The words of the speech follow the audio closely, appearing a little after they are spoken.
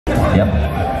Yep.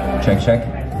 Check, check.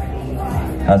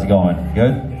 How's it going?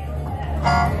 Good?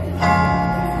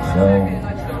 So...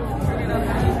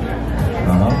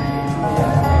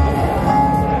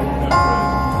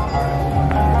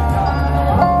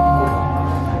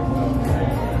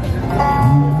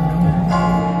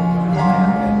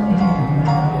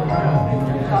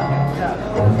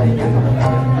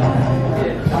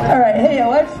 Alright, hey,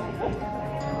 let's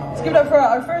give it up for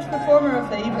our first performer of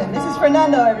the evening. This is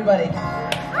Fernando, everybody.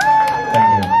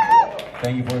 Thank you.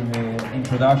 Thank you for the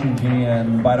introduction, Jeannie.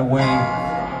 And by the way,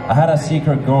 I had a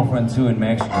secret girlfriend too in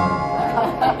Mexico.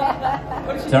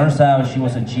 Turns out she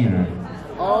was a cheater.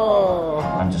 Oh.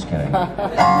 I'm just kidding.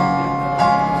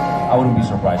 I wouldn't be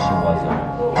surprised she was.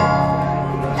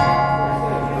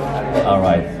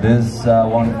 Alright, this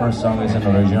one first song is an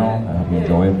original. I hope you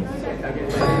enjoy it.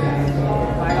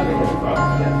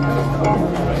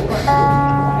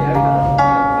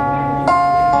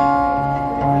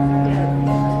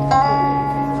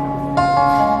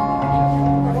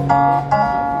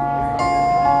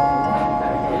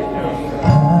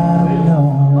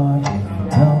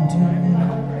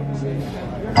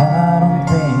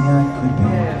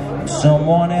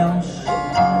 Someone else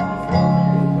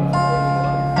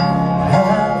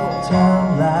after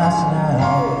last night.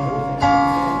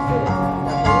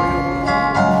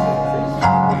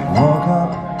 Woke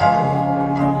up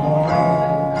in the morning,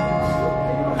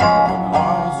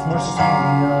 arms were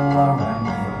still around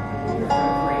me.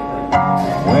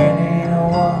 When it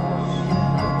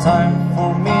was time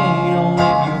for me to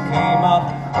leave, you came up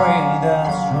with the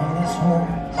sweetest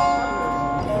words.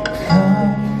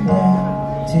 Come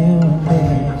back to me.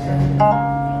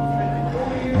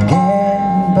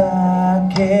 Get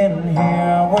back in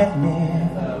here with me.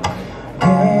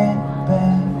 Get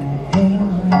back in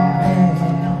here.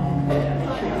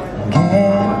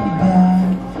 Get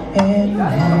back in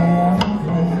here with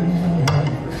me.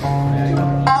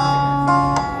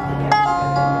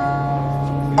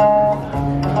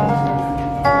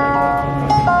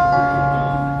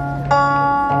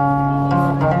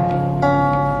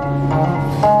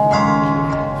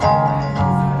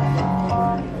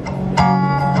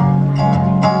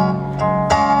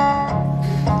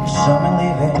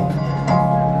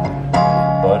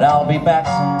 But I'll be back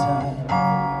sometime,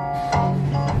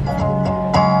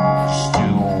 just to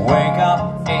wake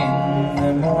up in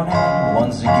the morning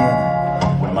once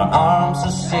again, when my arms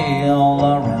are still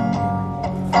around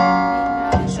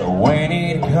you. So when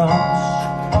it comes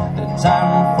the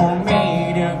time for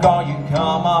me to go, you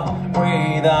come up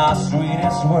with the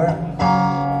sweetest words.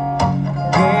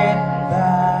 Get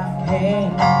back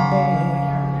in here.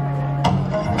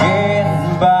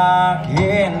 Get back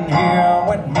in here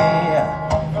with me.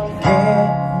 Get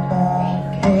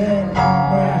back in here.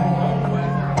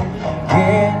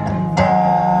 Get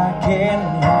back in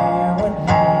here with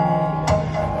me.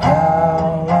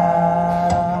 How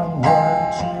loud what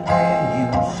today you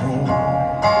say.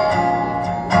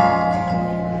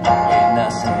 And I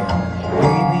said,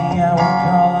 baby, I will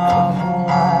call off the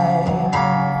light.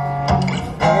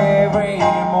 Every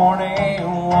morning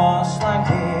was like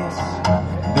this.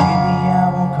 Baby, I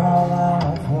will call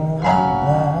out for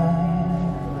light.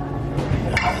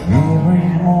 Every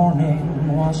morning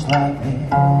was like this.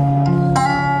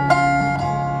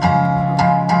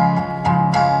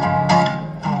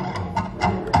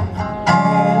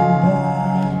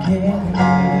 Get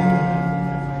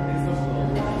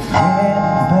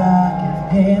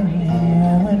back in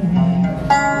here with me.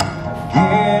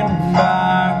 Get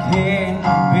back in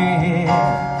bed.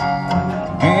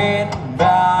 Get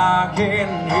back in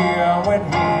here with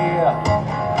me.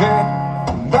 Get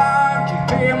back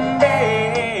in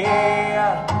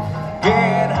bed.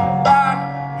 Get back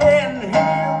in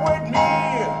here with me.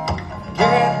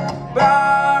 Get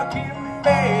back in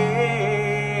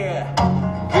bed.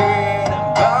 Get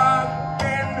back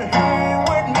in here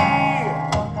with me.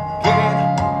 Get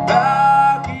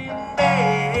back in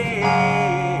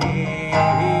bed.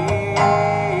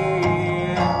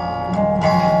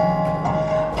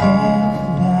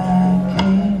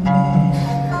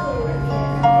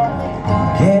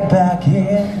 Get back in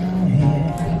here.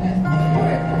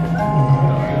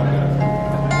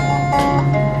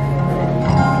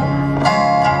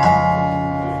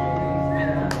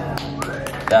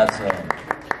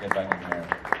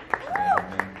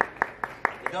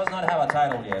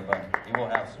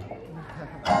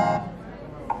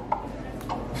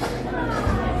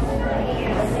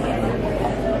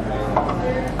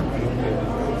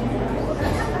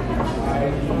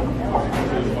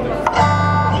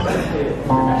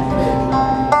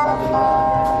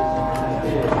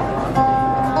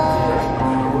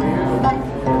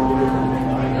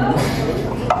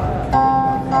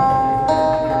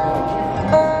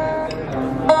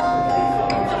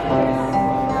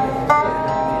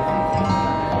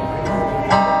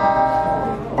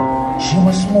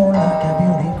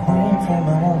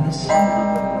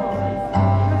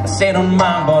 Say don't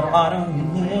mind, but I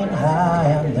don't need I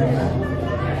am the one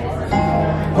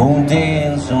who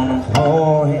dance on the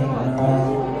floor in the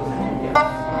round.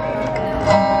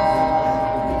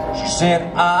 She said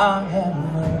I am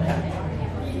the one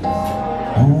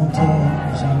who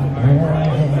dance on the floor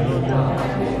in the round.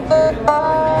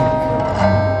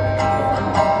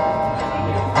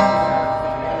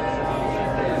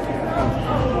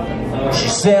 She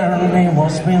said her name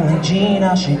was Billie Jean,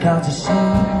 how she got to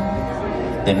sing.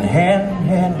 Then hand in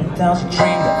hand down she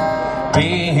dreamed of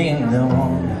being the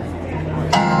one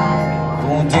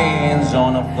who dance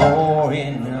on the floor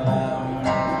in the lounge.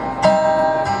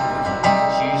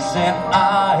 She said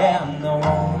I am the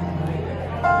one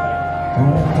who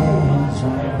dance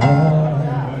on the floor in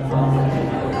the lounge.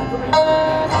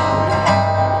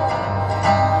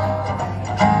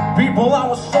 People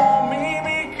always told me,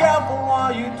 be careful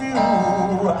what you do.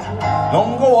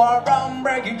 Don't go around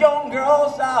breaking young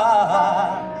girls'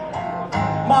 heart.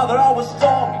 Mother always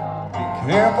told me, be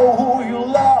careful who you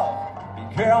love. Be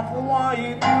careful what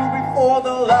you do before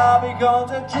the love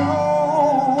becomes a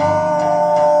truth.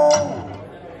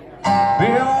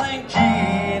 Billie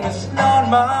Jean is not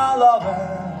my lover.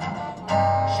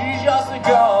 She's just a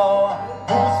girl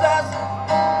who says,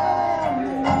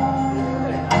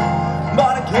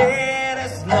 but again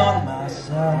it's not my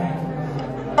son.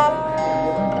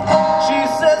 She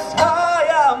says I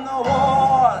am the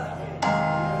one.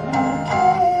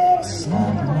 It's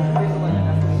not my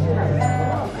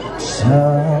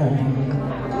son.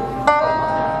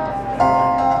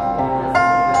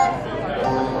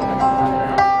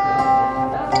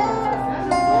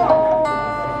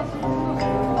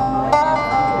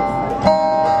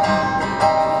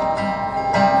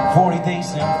 40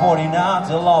 days and 40 nights,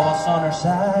 the law was on her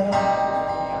side.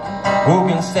 Who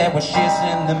can stand when she's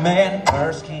in the man?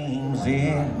 Her schemes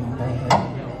in bed.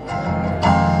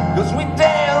 'Cause we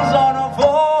dance on a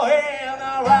floor and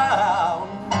around.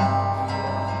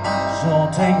 So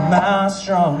take my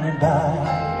strong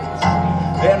advice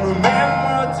and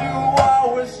remember to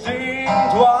always think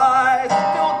twice.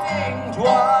 Still think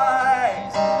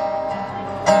twice.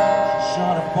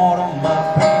 Shut up for my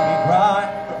baby cry.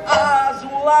 Her eyes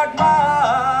were like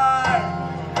mine.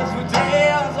 'Cause we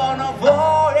dance on a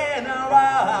floor and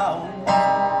around.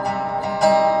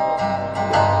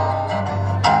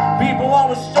 People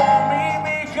always told me,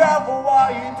 be careful what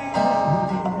you do.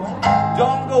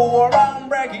 Don't go around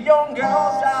breaking young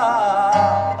girls'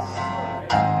 hearts.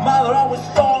 Mother always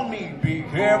told me, be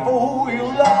careful who you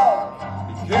love.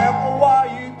 Be careful what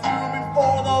you do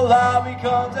before the love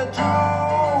becomes a truth.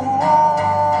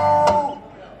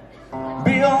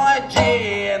 Billie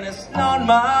Jean is not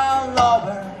my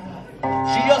lover.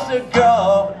 She's just a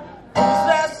girl who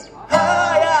says I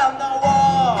am the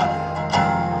one.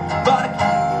 But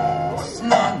it's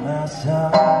not my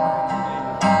son.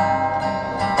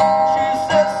 She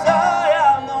says I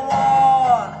am the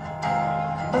one.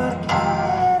 But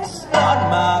it's not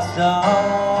my son.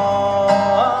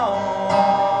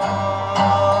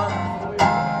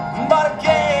 But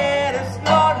again, it's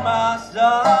not my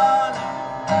son.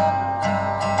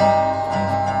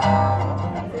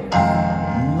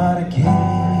 But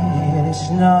again, it's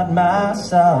not my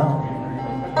son.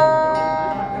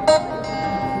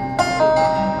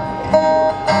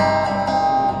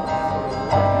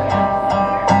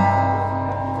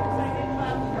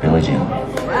 Billie Jean.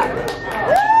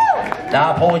 Now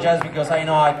I apologize because I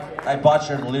know I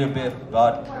butchered a little bit,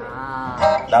 but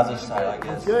that's the style, I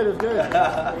guess. Good, it's good.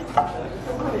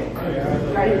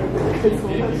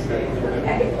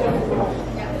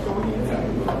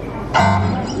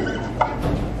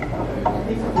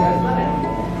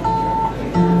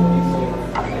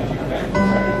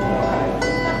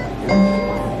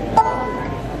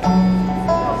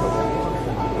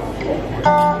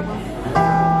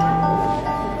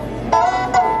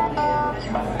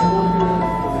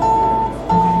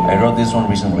 I wrote this one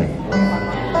recently.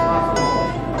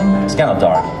 It's kind of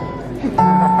dark.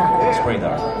 It's pretty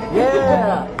dark.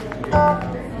 Yeah.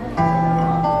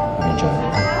 Enjoy it.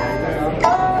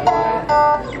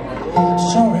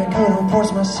 Sorry I couldn't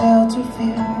force myself to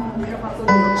feel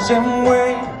same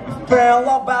way you felt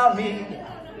about me.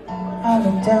 I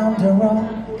looked down the road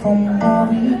from where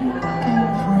we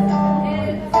came from,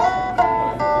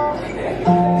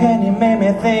 and you made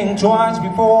me think twice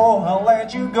before I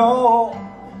let you go.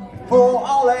 Before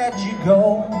I let you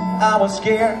go, I was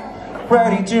scared,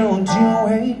 ready to do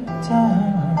a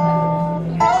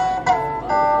time.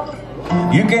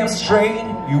 You came straight,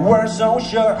 you were so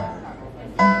sure.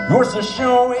 You were so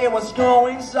sure it was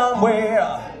going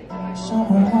somewhere.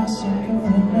 Somewhere wasn't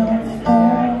good enough for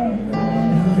me.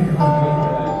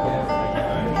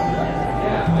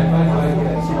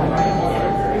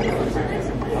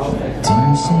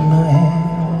 Demons in my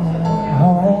head,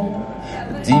 oh,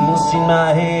 demons in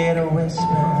my head are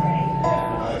whispering.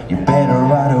 You better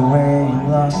ride away, you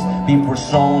lost before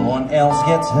someone else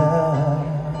gets hurt.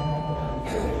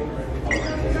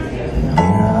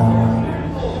 Here I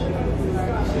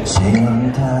was,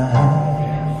 sitting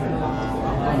tight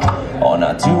on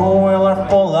a two-wheeler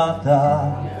full of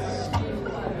thoughts.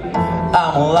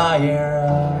 I'm a liar,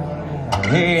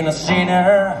 ain't a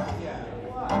sinner.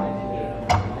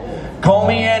 Call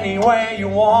me any way you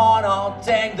want, I'll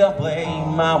take the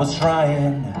blame. I was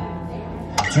trying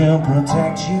to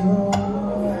protect you.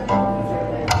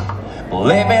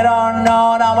 Believe it or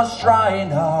not, I was trying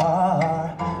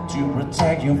hard to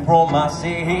protect you from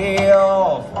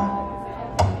myself.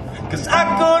 Cause I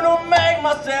couldn't make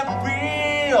myself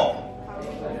real,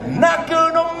 and I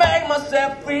couldn't make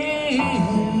myself free.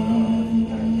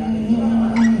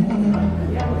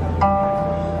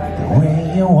 The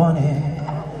way you want it,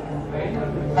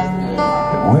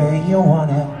 the way you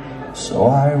want it, so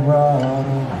I run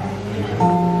away.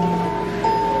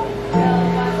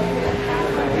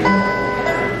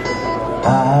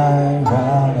 I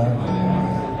run away.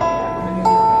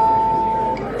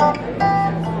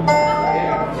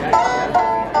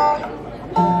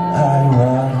 I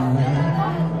run away.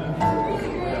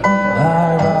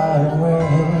 I run away.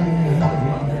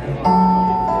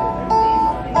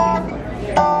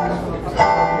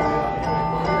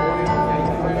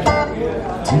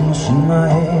 Demons in my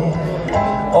head,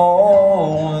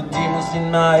 oh, the demons in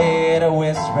my head are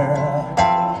whisper.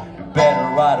 You better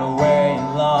ride away, you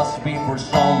lost before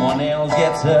someone else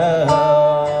gets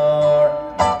hurt.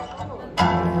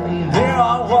 And there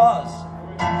I was,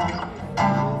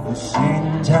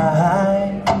 sitting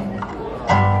tight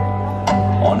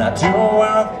on a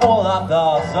two-wheeler full of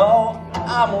thoughts. Oh,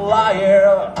 I'm a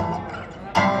liar,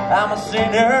 I'm a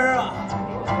sinner.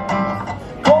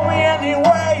 Call me any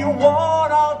way you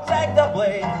want, I'll take the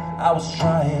blame. I was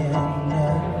trying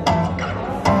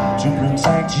to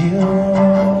protect you.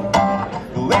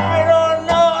 Believe it or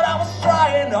not, I was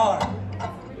trying hard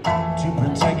to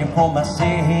protect you from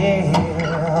myself.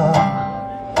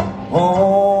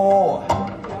 Oh,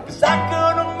 cause I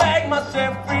couldn't make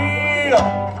myself free.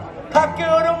 I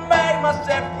couldn't make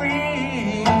myself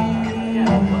free.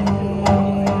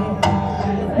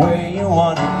 The way you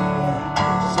want it,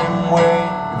 same way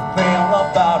you feel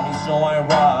about me, so I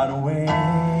run away.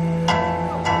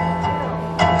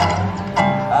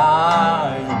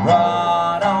 I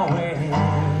run away.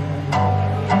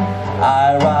 I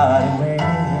run away.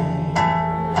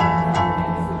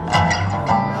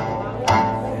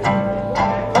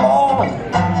 Oh, I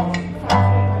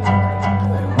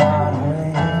run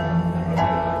away.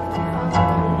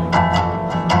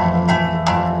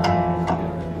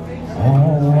 Oh,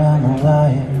 I'm a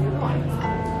liar.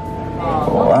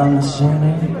 Oh, I'm a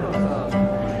sinner.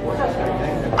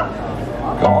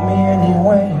 Call me any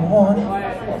way you want it,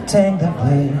 I'll take the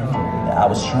blame. I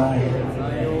was trying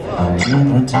to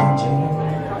protect you.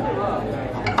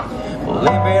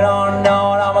 Believe it or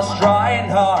not, I was trying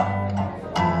hard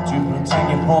to protect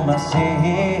you from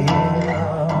myself.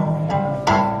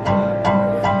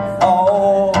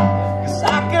 Oh, cause I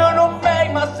couldn't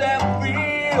make myself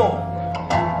real,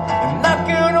 and I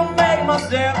couldn't make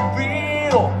myself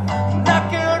real, and I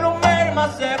couldn't make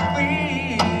myself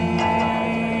free.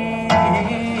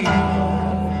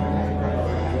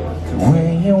 The way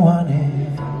you want it,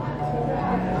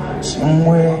 some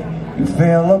way you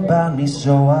feel about me,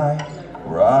 so I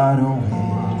run away.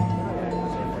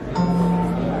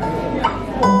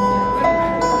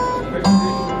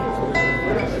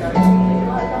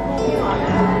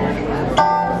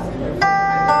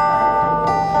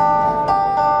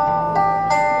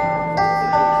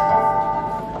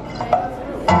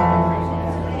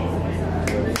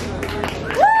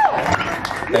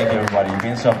 Thank you, everybody. You've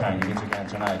been so kind. You've been so kind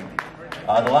tonight.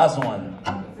 The last one,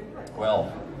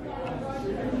 well,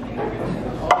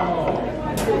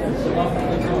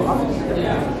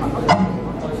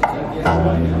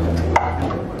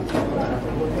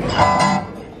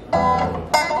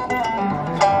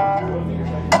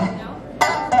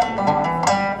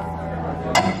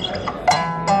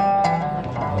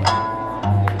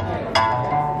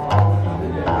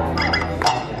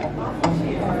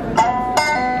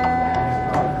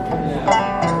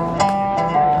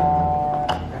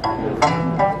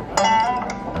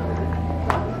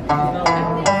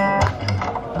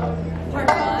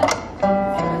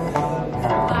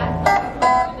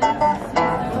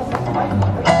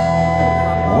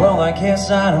 I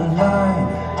guess I don't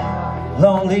mind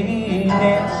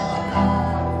loneliness.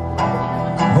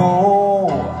 Oh,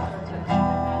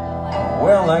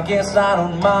 Well, I guess I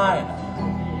don't mind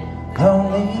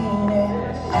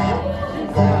loneliness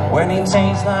when it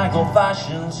tastes like old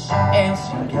fashions and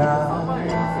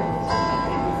cigars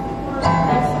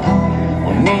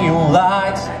or neon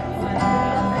lights.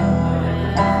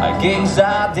 I guess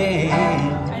I did.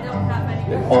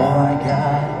 They're all I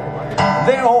got.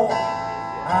 They're all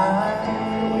I got.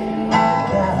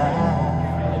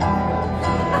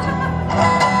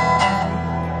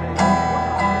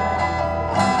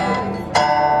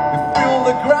 You feel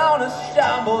the ground is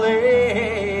shambling,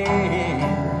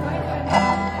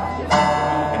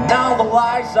 and now the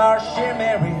lights are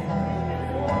shimmering.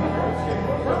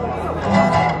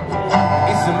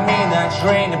 It's the midnight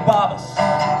train that bobbers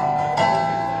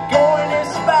going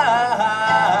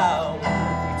eastbound.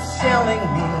 It's telling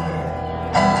me,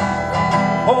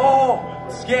 oh,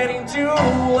 it's getting too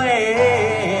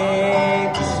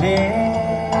late to stay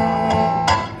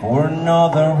for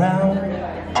another round.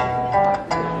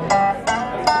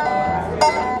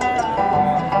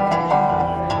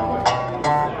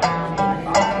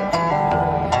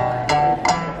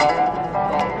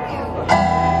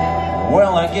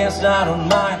 Well, I guess I don't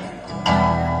mind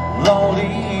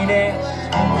loneliness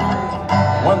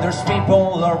when there's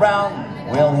people around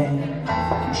willing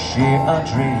to share a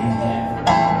dream.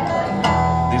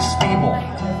 These people,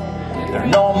 they're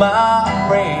not my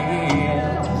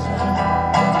friends.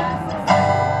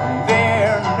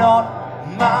 They're not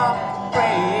my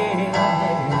friends.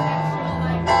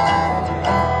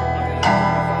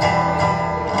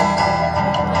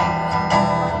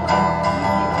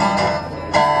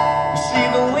 You see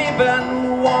them leaving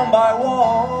one by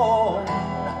one,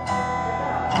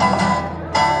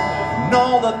 and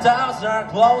all the doors are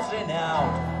closing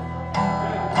out.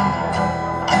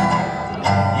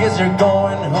 Yes, they're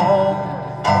going home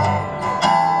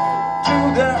to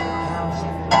their house,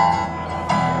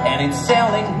 and it's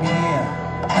telling me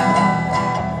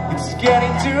it's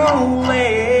getting too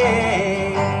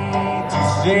late to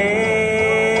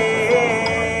stay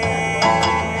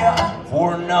for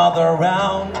another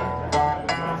round.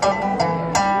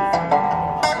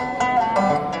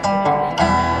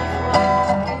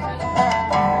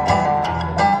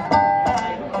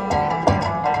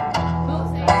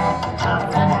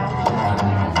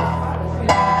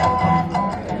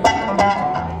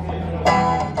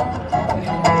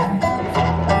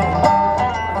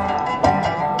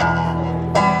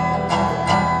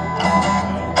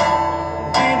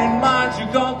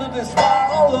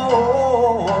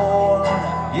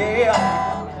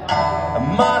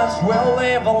 Might as well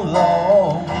live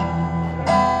alone.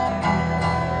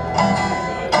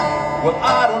 Well,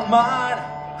 I don't mind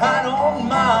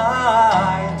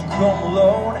to come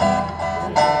alone. I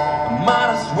might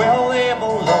as well live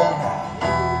alone.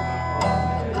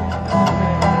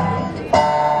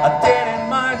 I didn't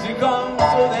mind to come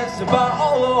to this bar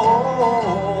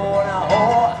alone.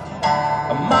 Oh,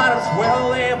 I might as well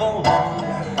live alone.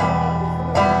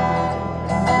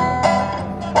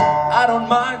 I don't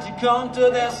mind to come to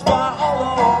this bar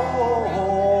alone.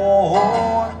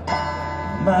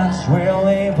 Might as well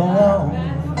live alone.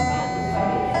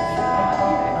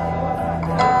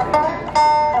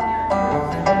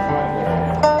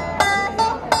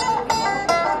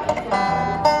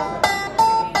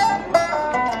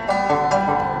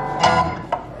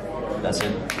 That's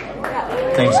it.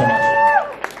 Thanks so much.